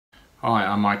Hi,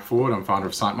 I'm Mike Ford. I'm founder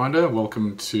of SiteMinder.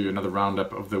 Welcome to another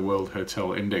roundup of the World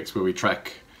Hotel Index, where we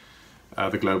track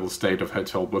the global state of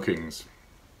hotel bookings.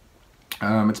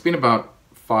 It's been about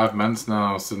 5 months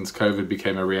now since COVID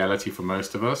became a reality for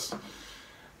most of us.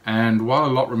 And while a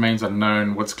lot remains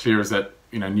unknown, what's clear is that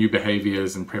new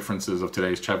behaviors and preferences of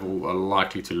today's travel are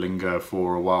likely to linger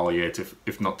for a while yet,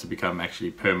 if not to become actually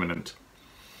permanent.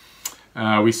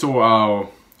 We saw our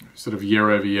sort of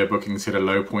year-over-year bookings hit a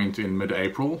low point in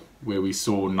mid-April, where we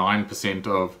saw 9%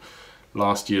 of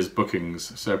last year's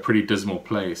bookings, so a pretty dismal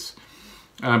place.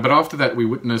 But after that, we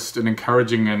witnessed an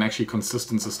encouraging and actually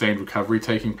consistent sustained recovery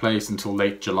taking place until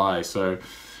late July. So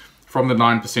from the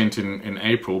 9% in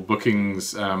April,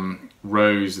 bookings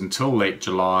rose until late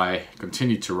July,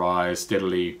 continued to rise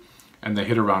steadily, and they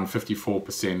hit around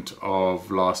 54%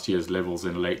 of last year's levels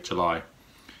in late July.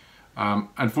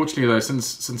 Unfortunately though,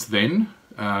 since then,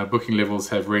 booking levels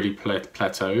have really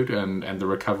plateaued, and the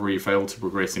recovery failed to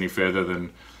progress any further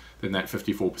than that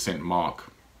 54%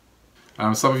 mark.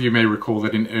 Some of you may recall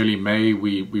that in early May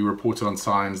we reported on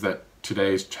signs that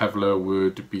today's traveller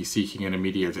would be seeking an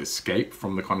immediate escape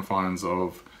from the confines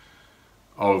of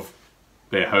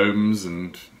their homes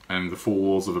and the four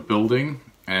walls of a building,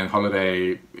 and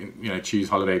choose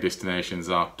holiday destinations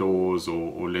outdoors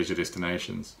or leisure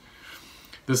destinations.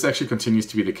 This actually continues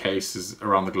to be the case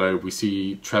around the globe. We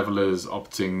see travellers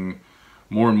opting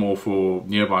more and more for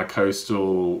nearby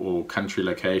coastal or country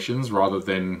locations rather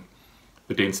than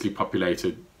the densely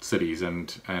populated cities,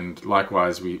 and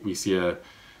likewise we see a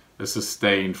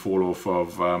sustained fall off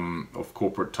of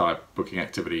corporate type booking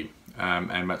activity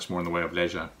and much more in the way of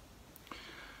leisure.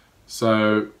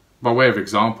 So by way of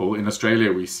example, in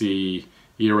Australia we see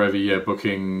year-over-year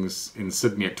bookings in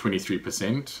Sydney at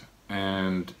 23%,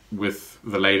 and with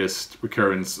the latest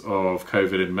recurrence of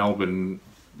COVID in Melbourne,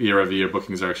 year-over-year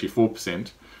bookings are actually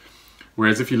 4%.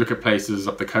 Whereas if you look at places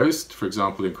up the coast, for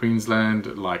example in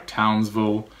Queensland, like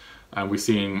Townsville, we're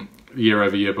seeing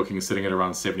year-over-year bookings sitting at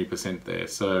around 70% there.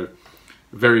 So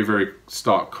very, very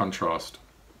stark contrast.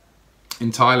 In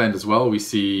Thailand as well, we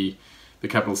see the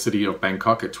capital city of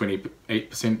Bangkok at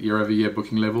 28% year-over-year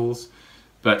booking levels,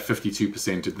 but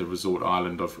 52% in the resort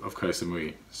island of Koh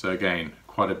Samui. So again,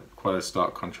 quite a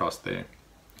stark contrast there.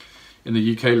 In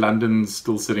the UK, London's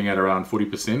still sitting at around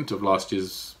 40% of last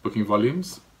year's booking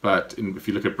volumes, but if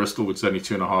you look at Bristol, which is only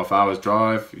 2.5 hours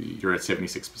drive, you're at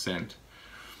 76%.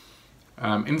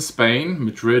 In Spain,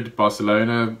 Madrid,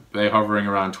 Barcelona, they're hovering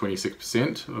around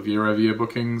 26% of year-over-year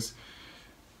bookings,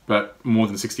 but more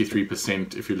than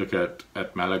 63% if you look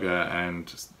at Malaga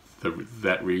and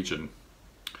that region.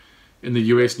 In the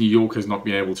US, New York has not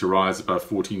been able to rise above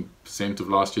 14% of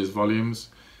last year's volumes,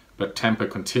 but Tampa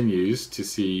continues to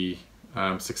see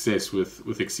success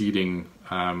with exceeding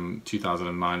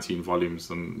 2019 volumes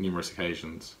on numerous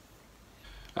occasions.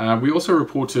 We also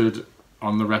reported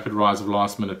on the rapid rise of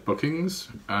last-minute bookings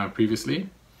previously,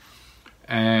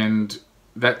 and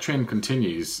that trend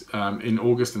continues. In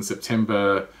August and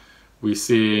September, we're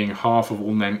seeing half of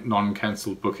all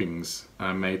non-cancelled bookings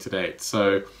made to date.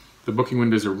 So the booking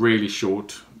windows are really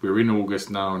short. We're in August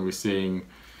now, and we're seeing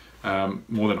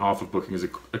more than half of bookings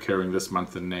occurring this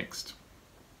month and next.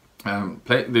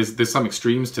 There's some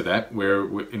extremes to that, where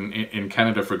in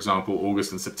Canada, for example,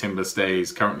 August and September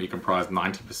stays currently comprise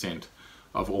 90%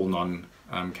 of all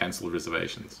non-cancelled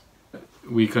reservations.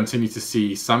 We continue to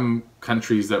see some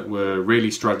countries that were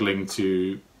really struggling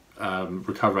to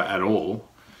recover at all.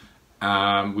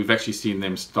 We've actually seen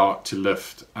them start to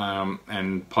lift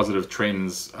and positive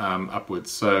trends upwards.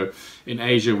 So in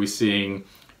Asia, we're seeing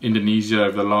Indonesia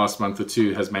over the last month or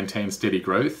two has maintained steady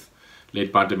growth,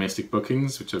 led by domestic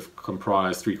bookings, which have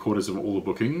comprised 3/4 of all the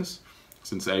bookings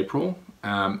since April.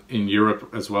 In Europe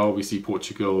as well, we see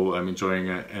Portugal enjoying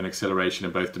an acceleration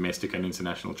in both domestic and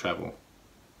international travel.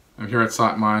 And here at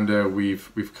SiteMinder,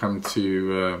 we've come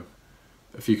to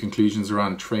a few conclusions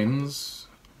around trends.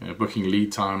 Booking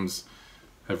lead times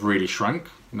have really shrunk.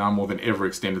 Now more than ever,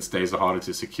 extended stays are harder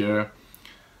to secure,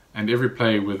 and every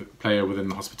player within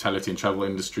the hospitality and travel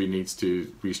industry needs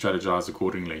to re-strategize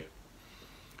accordingly.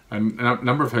 And a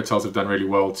number of hotels have done really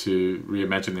well to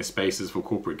reimagine their spaces for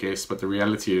corporate guests, but the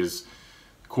reality is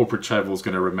corporate travel is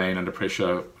going to remain under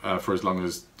pressure for as long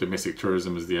as domestic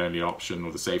tourism is the only option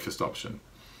or the safest option.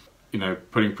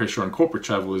 Putting pressure on corporate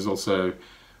travel is also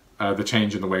the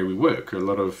change in the way we work. A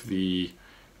lot of the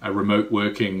remote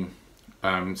working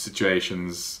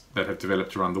situations that have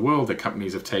developed around the world that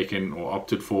companies have taken or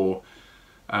opted for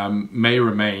may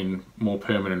remain more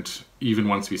permanent even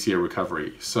once we see a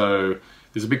recovery. So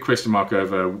there's a big question mark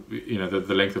over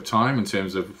the length of time in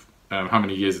terms of how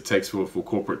many years it takes for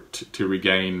corporate to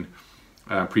regain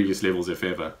previous levels, if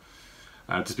ever.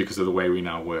 just because of the way we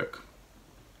now work.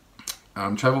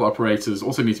 Travel operators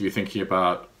also need to be thinking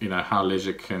about, you know, how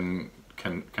leisure can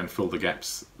fill the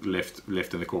gaps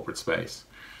left in the corporate space.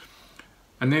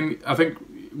 And then I think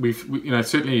you know,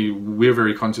 certainly we're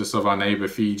very conscious of our neighbour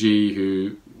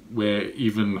Fiji, where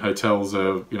even hotels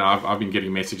are, you know, I've been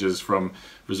getting messages from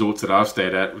resorts that I've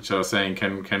stayed at which are saying,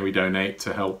 can we donate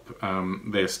to help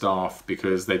their staff,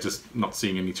 because they're just not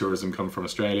seeing any tourism come from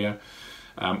Australia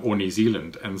or New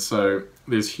Zealand. And so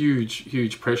there's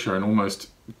huge pressure, and almost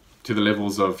to the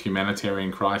levels of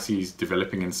humanitarian crises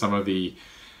developing in some of the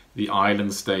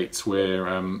island states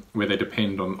where they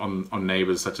depend on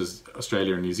neighbours such as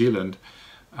Australia and New Zealand,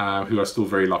 who are still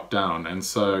very locked down. And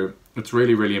so it's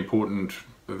really important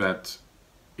that,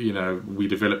 you know, we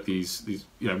develop these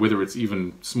you know, whether it's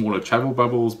even smaller travel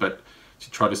bubbles, but to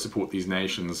try to support these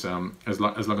nations as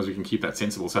long as we can keep that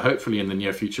sensible. So hopefully in the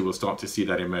near future we'll start to see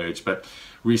that emerge. But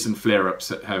recent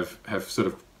flare-ups have sort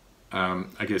of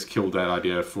I guess killed that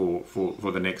idea for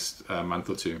the next month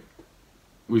or two.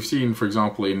 We've seen, for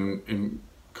example, in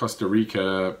Costa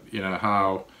Rica, you know,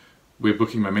 how where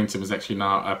booking momentum is actually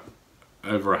now up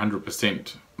over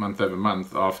 100% month over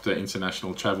month after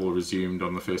international travel resumed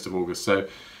on the 1st of August. So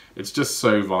it's just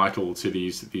so vital to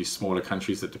these smaller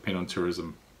countries that depend on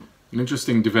tourism. An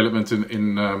interesting development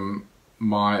in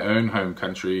my own home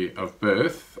country of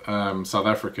birth, South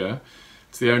Africa.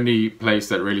 It's the only place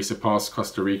that really surpassed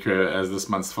Costa Rica as this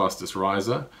month's fastest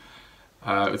riser.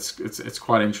 It's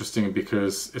quite interesting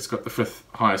because it's got the 5th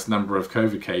highest number of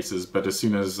COVID cases, but as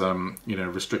soon as you know,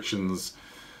 restrictions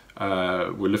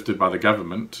were lifted by the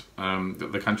government,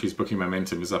 the country's booking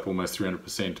momentum is up almost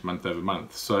 300% month over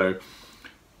month. So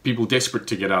people desperate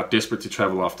to get out, desperate to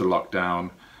travel after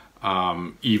lockdown,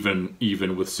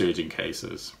 even with surging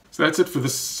cases. So that's it for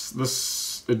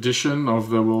this edition of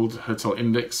the World Hotel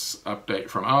Index update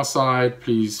from our side.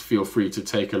 Please feel free to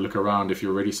take a look around if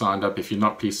you're already signed up. If you're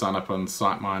not, please sign up on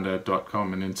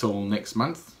SiteMinder.com. And until next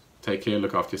month, take care,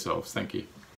 look after yourselves. Thank you.